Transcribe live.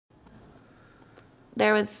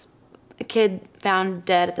there was a kid found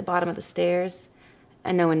dead at the bottom of the stairs,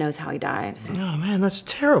 and no one knows how he died. Oh, man, that's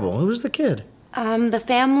terrible. Who was the kid? The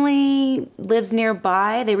family lives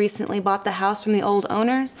nearby. They recently bought the house from the old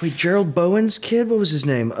owners. Wait, Gerald Bowen's kid? What was his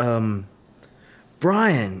name?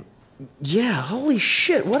 Brian. Yeah, holy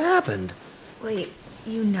shit, what happened? Wait,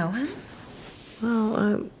 you know him?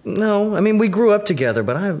 Well, no. I mean, we grew up together,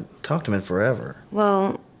 but I haven't talked to him in forever.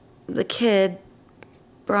 Well, the kid,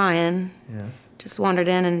 Brian, just wandered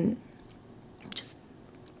in and just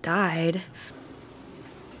died.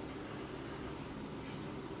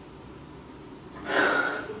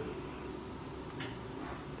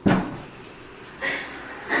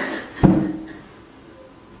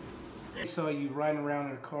 I saw you riding around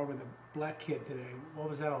in a car with a black kid today. What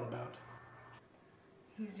was that all about?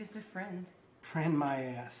 He's just a friend. Friend my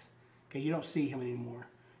ass. Okay, you don't see him anymore.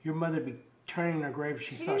 Your mother'd be turning in her grave if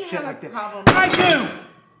she saw didn't shit have like a that. problem. I do!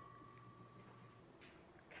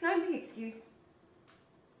 Can I be excused?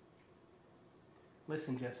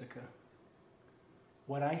 Listen, Jessica.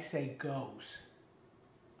 What I say goes.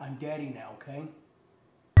 I'm daddy now, okay?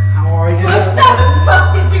 How are you? What the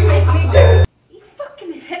fuck did you make me do? You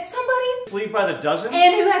fucking hit somebody? Sleep by the dozen?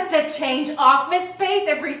 And who has to change office space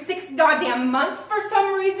every 6 goddamn months for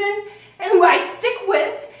some reason? And who I stick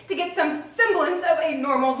with to get some semblance of a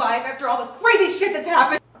normal life after all the crazy shit that's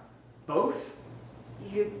happened? Both?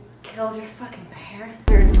 You killed your fucking parents?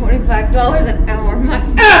 $125 an hour, my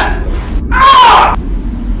ass! Ah!